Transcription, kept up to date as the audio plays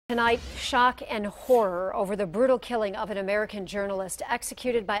Tonight, shock and horror over the brutal killing of an American journalist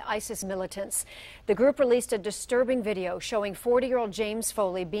executed by ISIS militants. The group released a disturbing video showing 40-year-old James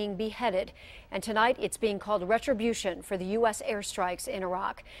Foley being beheaded. And tonight, it's being called retribution for the U.S. airstrikes in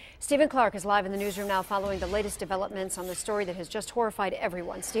Iraq. Stephen Clark is live in the newsroom now following the latest developments on the story that has just horrified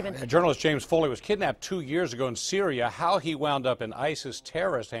everyone. Stephen. Journalist James Foley was kidnapped 2 years ago in Syria. How he wound up in ISIS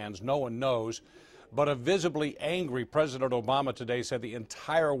terrorist hands, no one knows. But a visibly angry President Obama today said the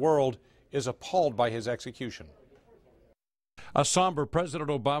entire world is appalled by his execution. A somber President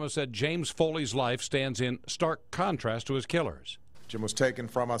Obama said James Foley's life stands in stark contrast to his killers. Jim was taken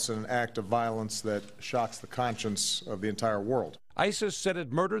from us in an act of violence that shocks the conscience of the entire world. ISIS said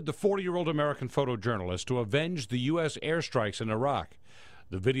it murdered the 40-year-old American photojournalist to avenge the U.S. airstrikes in Iraq.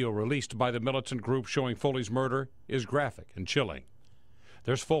 The video released by the militant group showing Foley's murder is graphic and chilling.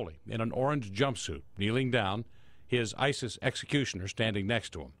 There's Foley in an orange jumpsuit, kneeling down, his ISIS executioner standing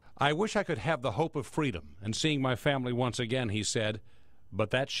next to him. "I wish I could have the hope of freedom and seeing my family once again," he said, but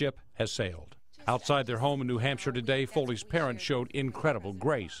that ship has sailed. Outside their home in New Hampshire today, Foley's parents showed incredible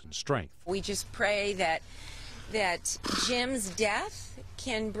grace and strength. We just pray that Jim's death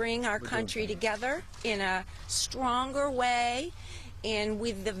can bring our country together in a stronger way, and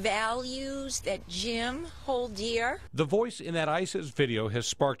with the values that Jim hold dear. The voice in that ISIS video has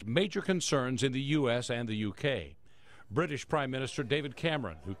sparked major concerns in the U.S. and the U.K. British Prime Minister David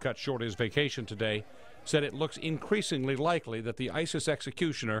Cameron, who cut short his vacation today, said it looks increasingly likely that the ISIS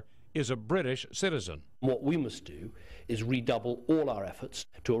executioner is a British citizen. What we must do is redouble all our efforts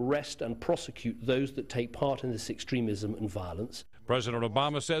to arrest and prosecute those that take part in this extremism and violence. President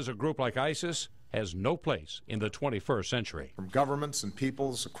Obama says a group like ISIS has no place in the 21st century. From governments and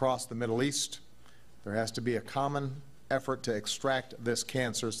peoples across the Middle East, there has to be a common effort to extract this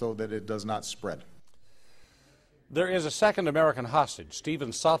cancer so that it does not spread. There is a second American hostage,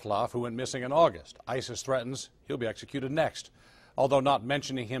 Stephen Sotloff, who went missing in August. ISIS threatens he'll be executed next. Although not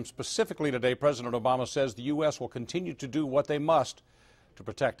mentioning him specifically today, President Obama says the U.S. will continue to do what they must to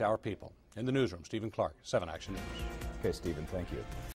protect our people. In the newsroom, Stephen Clark, 7 Action News. Okay, Stephen, thank you.